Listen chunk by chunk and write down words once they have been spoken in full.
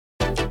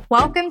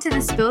Welcome to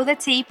the Spill the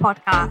Tea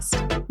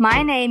podcast.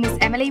 My name is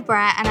Emily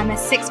Brett and I'm a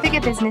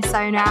six-figure business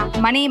owner,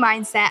 money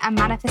mindset and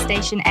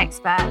manifestation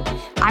expert.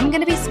 I'm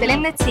going to be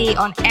spilling the tea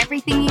on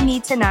everything you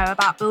need to know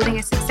about building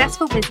a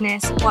successful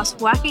business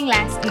whilst working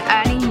less and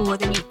earning more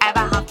than you ever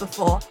have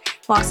before,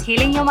 whilst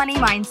healing your money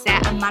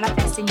mindset and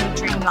manifesting your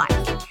dream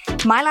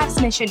life. My life's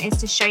mission is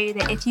to show you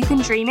that if you can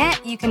dream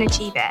it, you can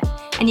achieve it,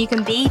 and you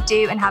can be,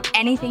 do, and have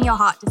anything your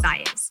heart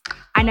desires.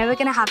 I know we're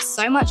going to have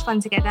so much fun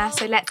together,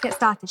 so let's get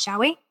started, shall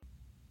we?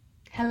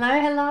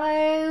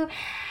 Hello.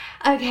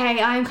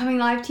 Okay, I'm coming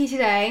live to you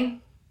today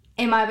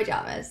in my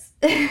pajamas.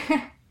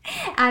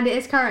 And it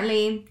is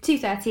currently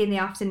 2:30 in the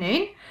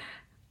afternoon,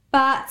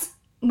 but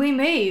we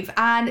move,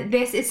 and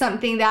this is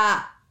something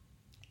that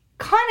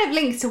kind of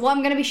links to what I'm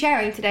going to be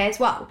sharing today as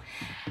well.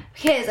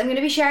 Because I'm going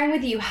to be sharing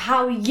with you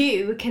how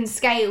you can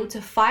scale to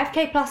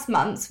 5k plus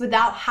months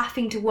without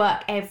having to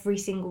work every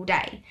single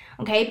day,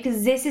 okay?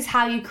 Because this is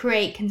how you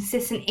create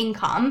consistent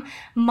income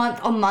month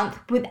on month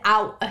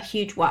without a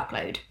huge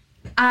workload.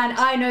 And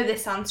I know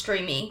this sounds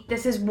dreamy.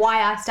 This is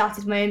why I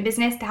started my own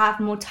business, to have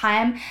more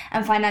time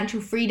and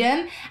financial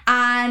freedom.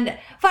 And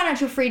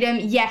financial freedom,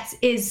 yes,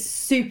 is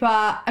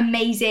super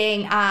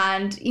amazing,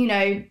 and, you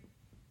know,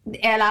 it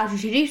allows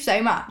you to do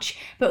so much,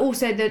 but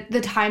also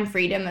the time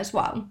freedom as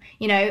well,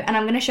 you know, and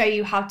I'm going to show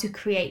you how to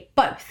create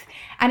both.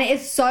 And it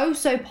is so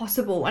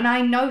possible. And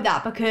I know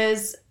that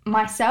because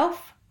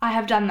myself, I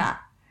have done that.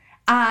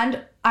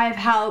 And I've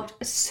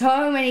helped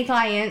so many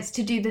clients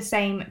to do the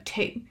same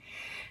too.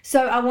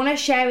 So I want to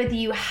share with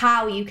you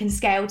how you can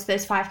scale to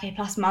those 5k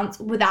plus months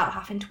without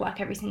having to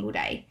work every single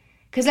day.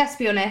 Because let's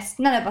be honest,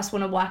 none of us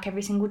want to work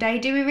every single day,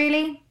 do we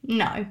really?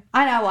 No.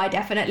 I know I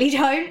definitely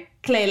don't,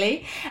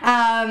 clearly.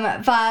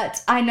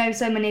 But I know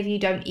so many of you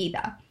don't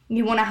either.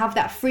 You want to have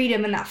that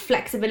freedom and that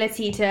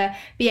flexibility to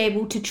be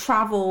able to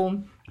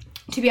travel,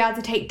 to be able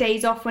to take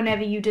days off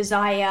whenever you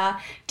desire,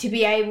 to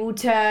be able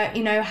to,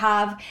 you know,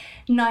 have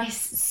nice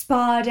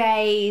spa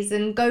days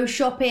and go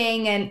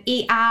shopping and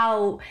eat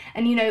out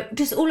and, you know,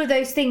 just all of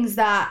those things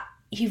that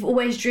you've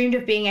always dreamed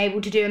of being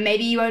able to do, and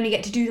maybe you only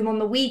get to do them on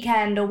the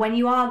weekend or when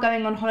you are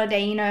going on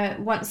holiday, you know,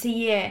 once a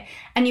year,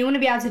 and you want to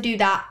be able to do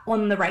that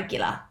on the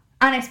regular,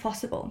 and it's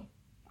possible.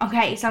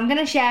 Okay, so I'm going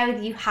to share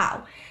with you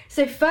how.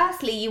 So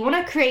firstly, you want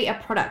to create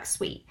a product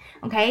suite,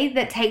 okay,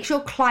 that takes your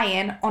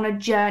client on a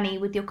journey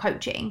with your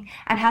coaching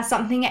and has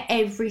something at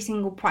every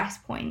single price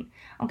point,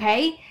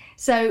 okay?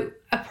 So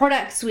a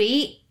product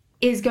suite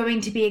is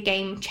going to be a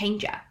game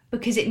changer,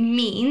 because it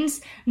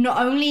means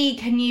not only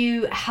can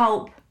you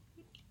help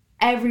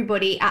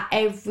everybody at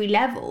every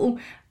level,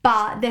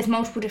 but there's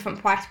multiple different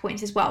price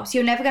points as well. So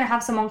you're never going to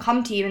have someone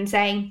come to you and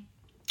saying,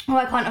 oh,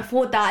 I can't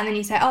afford that, and then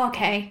you say, oh,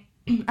 okay,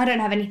 I don't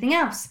have anything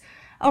else.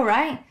 All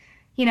right,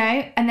 you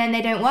know, and then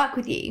they don't work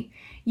with you.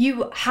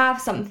 You have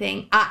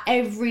something at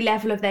every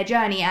level of their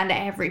journey and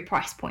at every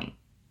price point.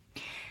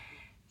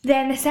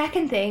 Then the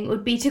second thing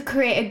would be to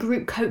create a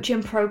group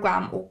coaching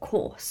program or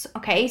course,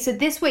 okay? So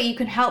this way you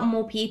can help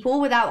more people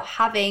without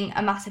having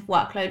a massive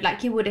workload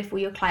like you would if all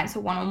your clients are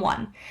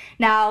one-on-one.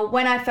 Now,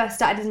 when I first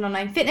started as an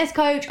online fitness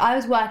coach, I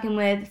was working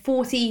with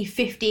 40,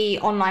 50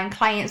 online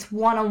clients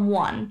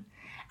one-on-one.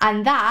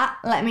 And that,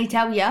 let me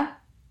tell you,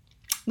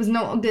 was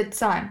not a good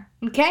sign,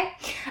 okay?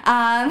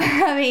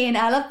 I mean,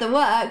 I love the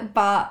work,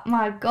 but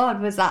my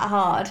God, was that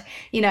hard.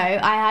 You know,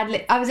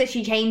 I was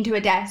literally chained to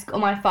a desk on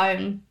my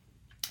phone.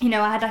 You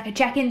know, I had like a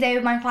check-in day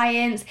with my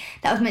clients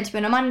that was meant to be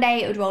on a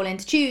Monday. It would roll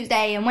into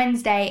Tuesday and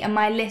Wednesday, and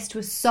my list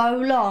was so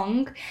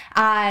long,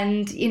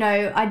 and, you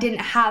know, I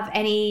didn't have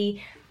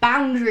any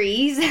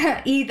boundaries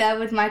either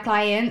with my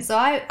clients. So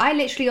I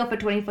literally offer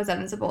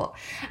 24/7 support.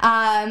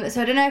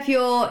 So I don't know if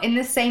you're in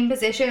the same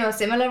position or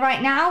similar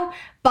right now,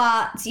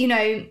 but, you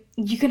know,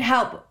 you can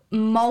help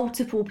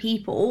multiple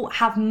people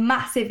have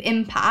massive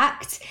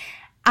impact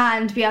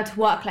and be able to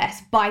work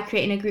less by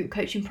creating a group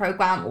coaching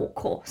program or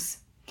course.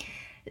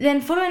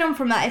 Then following on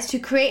from that is to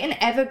create an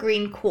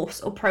evergreen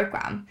course or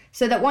program,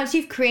 so that once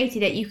you've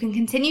created it, you can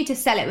continue to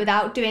sell it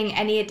without doing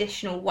any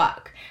additional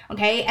work,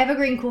 okay?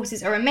 Evergreen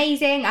courses are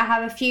amazing. I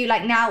have a few,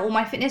 like now all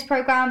my fitness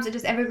programs are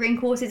just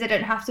evergreen courses. I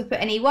don't have to put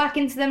any work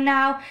into them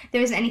now.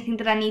 There isn't anything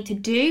that I need to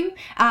do.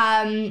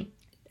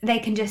 They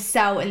can just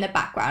sell in the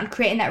background,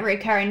 creating that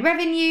recurring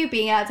revenue,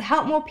 being able to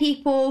help more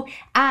people,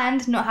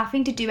 and not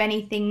having to do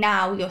anything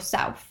now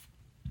yourself.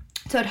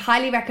 So I'd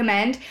highly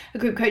recommend a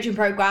group coaching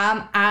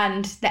program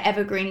and the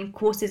evergreen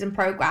courses and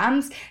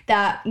programs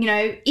that, you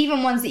know,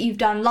 even ones that you've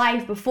done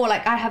live before,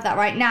 like I have that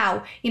right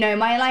now, you know,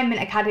 my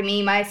Alignment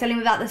Academy, my Selling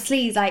Without the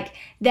Sleaze, like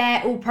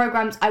they're all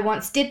programs I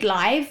once did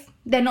live.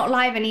 They're not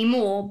live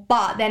anymore,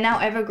 but they're now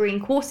evergreen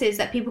courses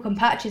that people can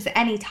purchase at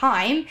any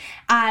time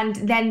and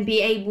then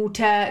be able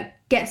to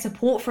get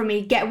support from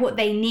me, get what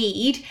they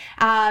need.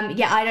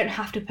 I don't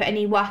have to put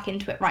any work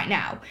into it right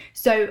now.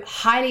 So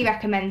highly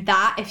recommend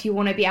that if you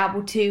want to be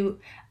able to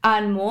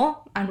earn more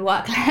and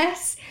work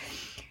less.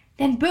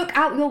 Then book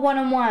out your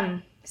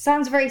one-on-one.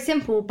 Sounds very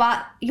simple,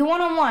 but your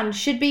one-on-one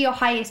should be your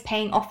highest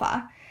paying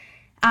offer.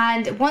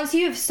 And once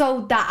you have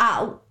sold that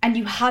out and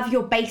you have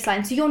your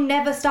baseline, so you're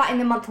never starting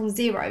the month on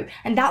zero.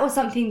 And that was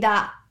something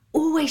that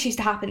always used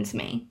to happen to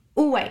me,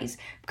 always,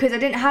 because I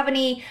didn't have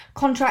any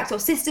contracts or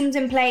systems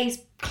in place.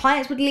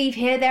 Clients would leave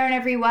here, there, and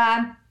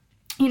everywhere.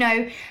 You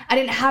know, I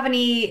didn't have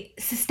any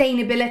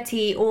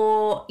sustainability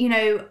or, you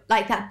know,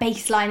 like that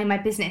baseline in my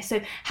business. So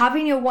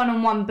having your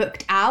one-on-one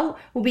booked out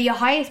will be your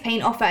highest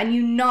paying offer. And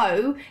you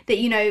know that,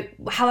 you know,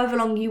 however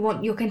long you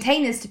want your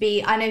containers to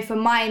be, I know for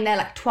mine, they're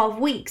like 12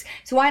 weeks.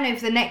 So I know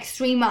for the next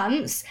 3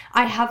 months,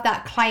 I have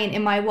that client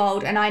in my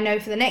world. And I know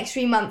for the next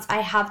 3 months,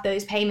 I have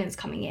those payments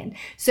coming in.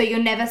 So you're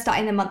never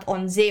starting the month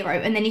on zero.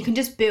 And then you can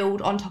just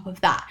build on top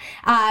of that.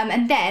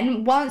 And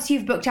then once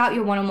you've booked out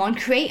your one-on-one,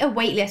 create a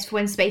wait list for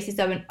when spaces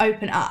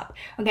open up,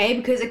 okay?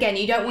 Because again,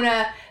 you don't want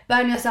to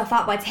burn yourself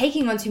out by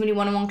taking on too many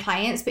one-on-one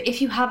clients, but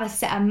if you have a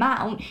set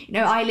amount, you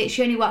know, I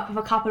literally only work with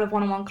a couple of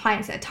one-on-one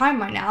clients at a time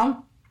right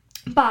now,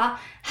 but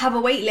have a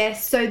wait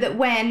list so that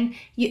when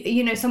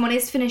you know someone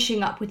is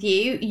finishing up with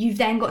you, you've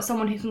then got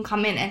someone who can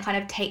come in and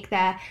kind of take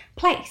their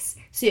place.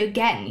 So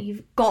again,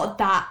 you've got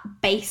that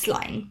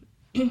baseline.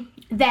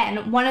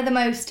 Then one of the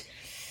most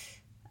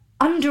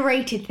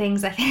underrated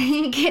things, I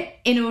think,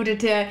 in order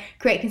to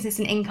create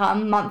consistent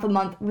income month on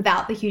month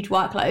without the huge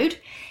workload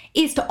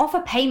is to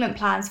offer payment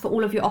plans for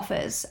all of your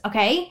offers,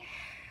 okay?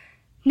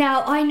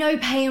 Now, I know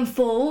pay in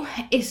full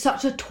is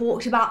such a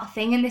talked about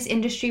thing in this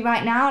industry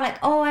right now. Like,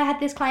 oh, I had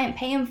this client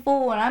pay in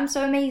full and I'm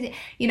so amazing.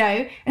 You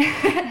know, no,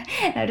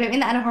 I don't mean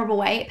that in a horrible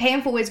way. Pay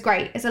in full is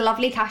great. It's a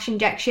lovely cash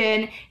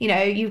injection. You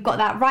know, you've got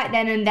that right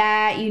then and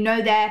there. You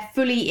know, they're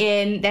fully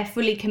in, they're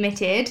fully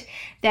committed.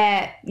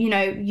 They're, you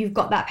know, you've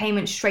got that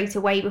payment straight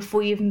away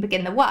before you even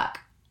begin the work.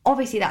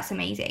 Obviously, that's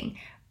amazing.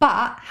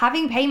 But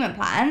having payment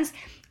plans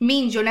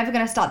means you're never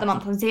going to start the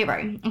month on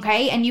zero,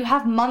 okay? And you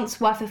have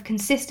months worth of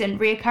consistent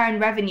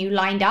reoccurring revenue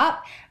lined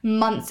up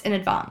months in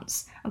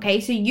advance, okay?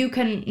 So you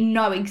can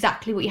know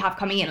exactly what you have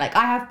coming in. Like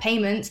I have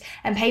payments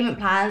and payment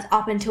plans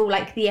up until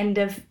like the end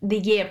of the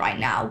year right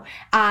now.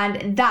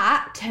 And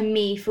that to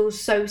me feels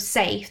so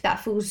safe. That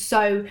feels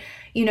so,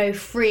 you know,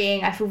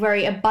 freeing. I feel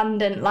very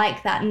abundant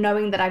like that,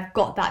 knowing that I've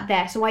got that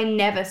there. So I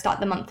never start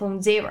the month on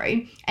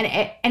zero. And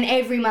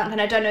every month, and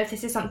I don't know if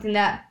this is something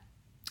that,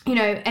 you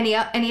know,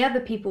 any other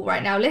people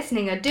right now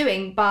listening are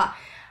doing, but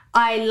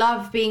I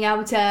love being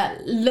able to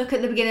look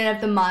at the beginning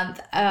of the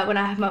month when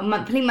I have my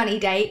monthly money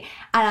date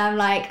and I'm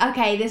like,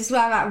 okay, this is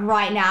where I'm at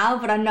right now,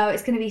 but I know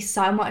it's going to be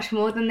so much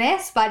more than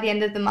this by the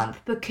end of the month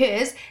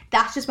because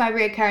that's just my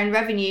reoccurring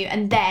revenue.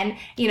 And then,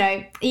 you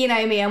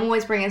know me, I'm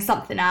always bringing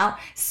something out.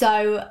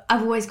 So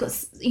I've always got,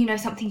 you know,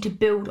 something to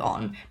build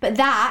on. But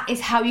that is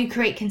how you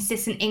create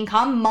consistent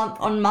income month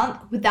on month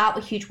without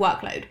a huge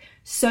workload,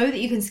 so that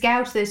you can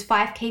scale to those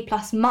 5K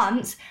plus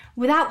months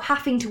without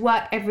having to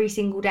work every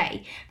single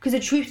day. Because the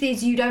truth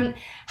is, you don't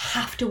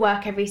have to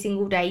work every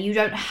single day. You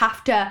don't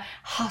have to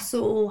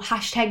hustle,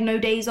 hashtag no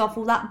days off,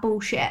 all that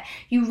bullshit.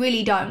 You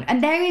really don't.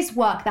 And there is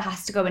work that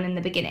has to go in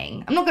the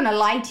beginning. I'm not going to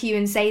lie to you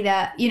and say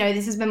that, you know,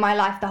 this has been my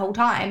life the whole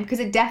time, because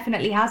it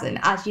definitely hasn't,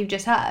 as you've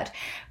just heard.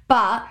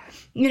 But,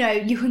 you know,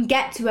 you can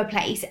get to a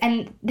place.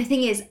 And the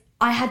thing is,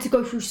 I had to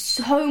go through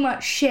so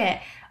much shit,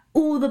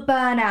 all the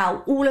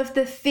burnout, all of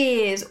the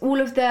fears, all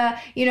of the,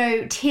 you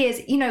know, tears,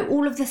 you know,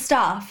 all of the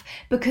stuff,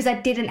 because I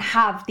didn't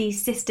have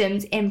these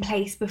systems in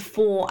place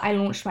before I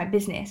launched my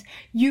business.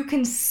 You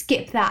can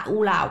skip that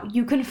all out.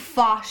 You can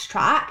fast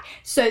track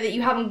so that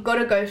you haven't got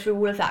to go through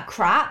all of that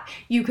crap.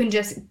 You can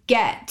just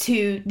get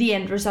to the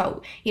end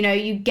result. You know,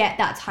 you get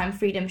that time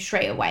freedom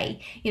straight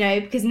away, you know,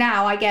 because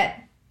now I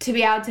get to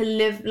be able to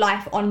live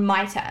life on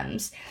my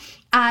terms.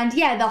 And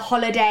yeah, the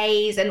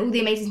holidays and all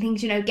the amazing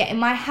things, you know, get in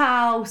my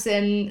house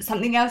and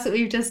something else that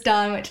we've just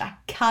done, which I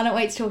cannot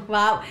wait to talk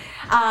about.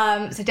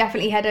 So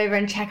definitely head over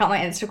and check out my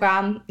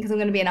Instagram, because I'm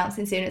going to be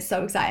announcing soon. It's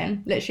so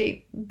exciting,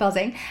 literally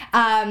buzzing.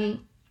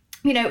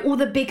 You know, all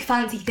the big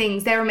fancy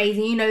things, they're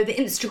amazing. You know, the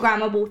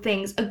Instagrammable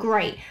things are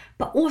great,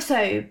 but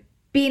also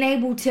being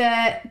able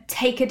to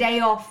take a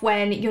day off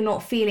when you're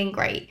not feeling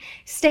great,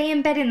 stay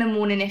in bed in the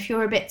morning if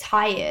you're a bit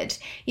tired,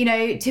 you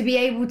know, to be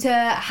able to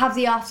have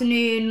the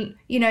afternoon,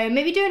 you know,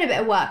 maybe doing a bit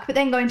of work, but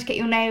then going to get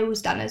your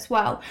nails done as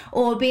well,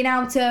 or being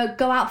able to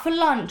go out for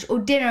lunch or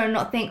dinner and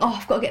not think, oh,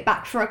 I've got to get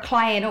back for a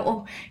client,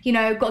 or, you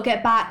know, got to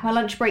get back, my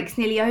lunch break's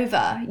nearly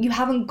over. You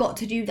haven't got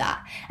to do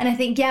that. And I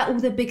think, yeah, all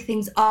the big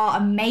things are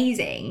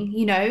amazing,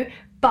 you know,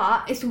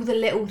 but it's all the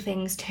little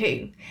things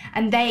too.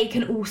 And they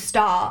can all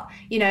start,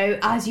 you know,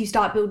 as you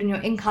start building your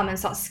income and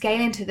start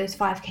scaling to those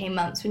 5K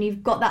months, when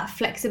you've got that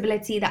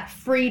flexibility, that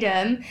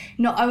freedom,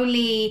 not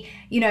only,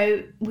 you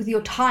know, with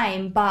your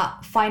time, but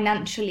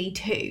financially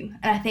too.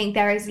 And I think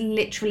there is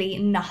literally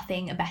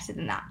nothing better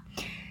than that.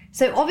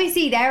 So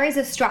obviously there is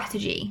a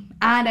strategy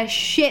and a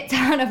shit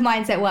ton of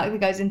mindset work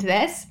that goes into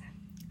this.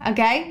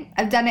 Okay,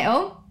 I've done it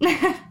all.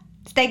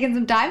 It's taken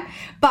some time,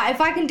 but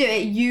if I can do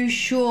it, you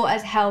sure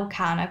as hell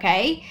can,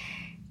 okay?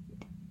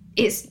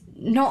 It's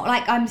not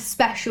like I'm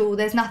special.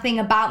 There's nothing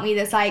about me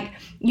that's like,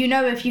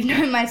 if you've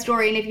known my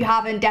story, and if you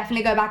haven't,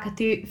 definitely go back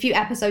a few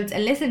episodes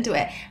and listen to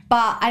it.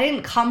 But I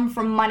didn't come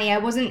from money. I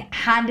wasn't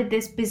handed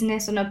this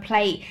business on a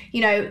plate.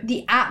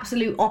 The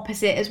absolute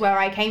opposite is where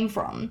I came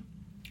from.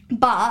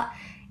 But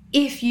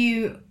if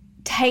you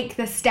take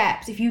the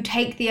steps, if you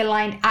take the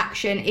aligned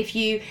action, if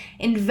you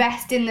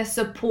invest in the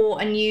support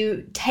and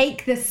you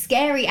take the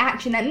scary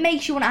action that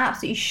makes you want to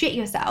absolutely shit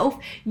yourself,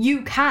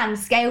 you can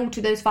scale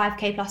to those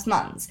 5K plus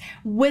months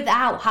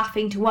without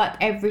having to work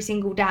every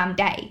single damn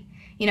day.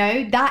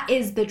 That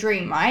is the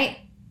dream, right?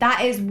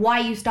 That is why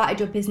you started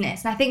your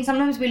business. And I think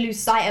sometimes we lose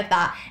sight of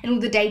that in all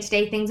the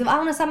day-to-day things of, I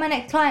want to sign my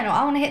next client, or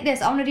I want to hit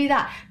this, I want to do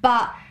that.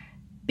 But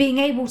being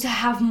able to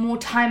have more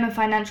time and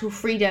financial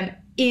freedom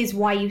is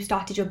why you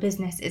started your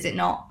business, is it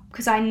not?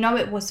 Because I know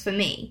it was for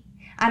me.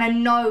 And I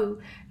know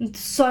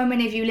so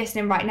many of you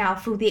listening right now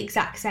feel the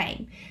exact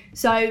same.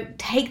 So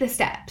take the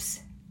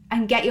steps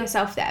and get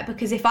yourself there,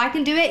 because if I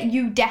can do it,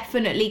 you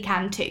definitely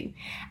can too.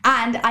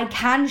 And I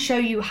can show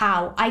you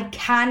how. I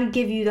can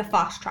give you the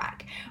fast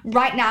track.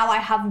 Right now, I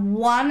have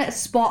one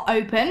spot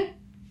open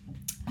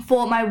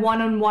for my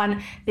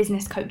one-on-one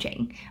business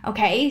coaching.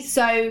 Okay,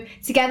 so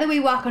together we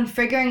work on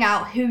figuring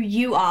out who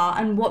you are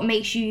and what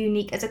makes you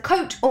unique as a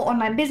coach or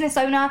online business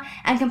owner,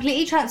 and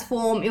completely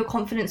transform your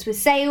confidence with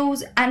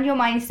sales and your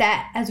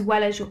mindset as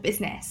well as your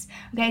business.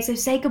 Okay, so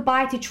say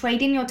goodbye to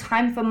trading your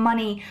time for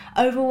money,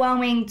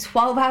 overwhelming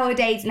 12-hour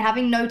days, and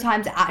having no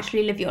time to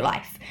actually live your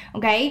life.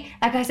 Okay,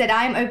 like I said,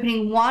 I am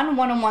opening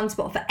one-on-one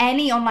spot for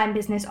any online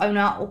business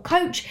owner or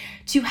coach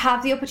to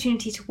have the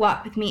opportunity to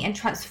work with me and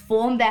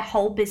transform their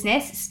whole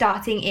business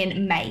starting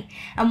in May.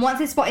 And once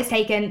this spot is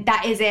taken,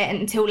 that is it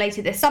until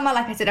later this summer.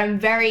 Like I said, I'm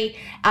very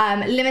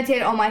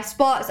limited on my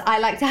spots. I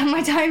like to have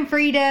my time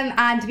freedom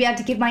and to be able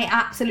to give my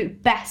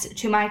absolute best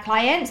to my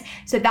clients.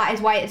 So that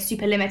is why it's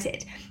super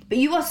limited. But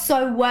you are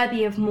so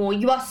worthy of more.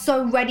 You are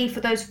so ready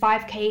for those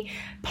 5K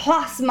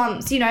plus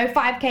months,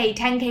 5K,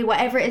 10K,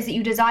 whatever it is that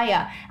you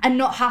desire, and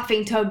not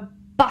having to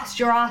bust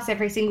your ass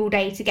every single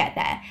day to get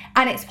there.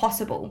 And it's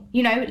possible.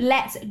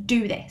 Let's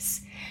do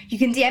this. You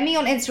can DM me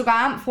on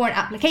Instagram for an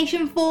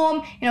application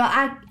form.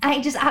 I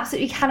just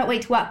absolutely cannot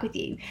wait to work with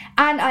you.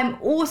 And I'm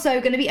also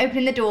going to be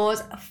opening the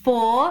doors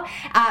for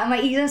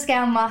my Ease and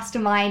Scale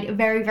Mastermind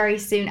very, very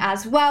soon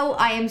as well.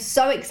 I am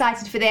so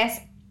excited for this.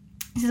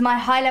 This is my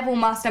high-level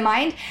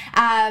mastermind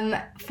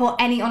for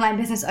any online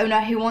business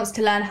owner who wants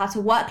to learn how to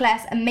work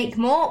less and make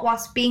more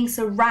whilst being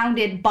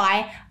surrounded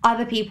by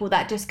other people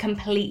that just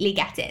completely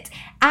get it.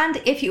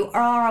 And if you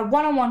are a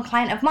one-on-one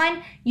client of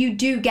mine, you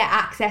do get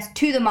access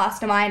to the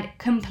mastermind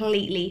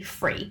completely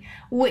free,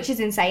 which is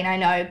insane, I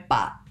know,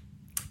 but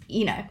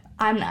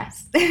I'm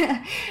nice.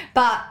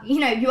 But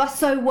you are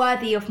so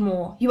worthy of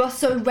more. You are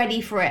so ready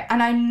for it.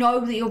 And I know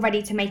that you're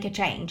ready to make a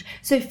change.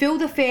 So feel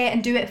the fear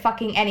and do it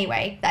fucking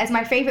anyway. That is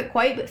my favorite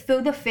quote, but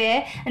feel the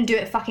fear and do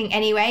it fucking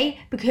anyway,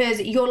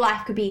 because your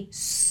life could be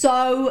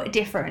so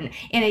different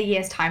in a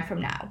year's time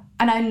from now.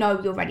 And I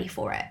know you're ready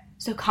for it.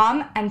 So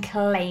come and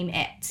claim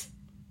it.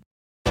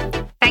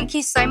 Thank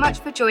you so much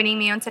for joining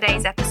me on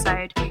today's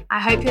episode. I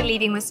hope you're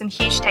leaving with some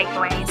huge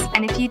takeaways.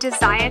 And if you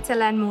desire to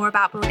learn more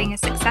about building a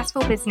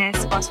successful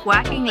business whilst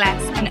working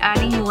less and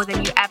earning more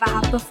than you ever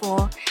have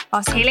before,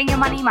 whilst healing your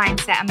money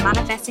mindset and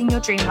manifesting your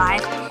dream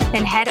life,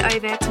 then head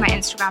over to my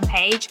Instagram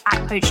page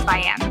at Coached by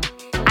Em.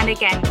 And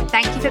again,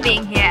 thank you for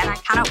being here, and I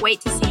cannot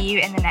wait to see you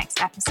in the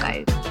next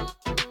episode.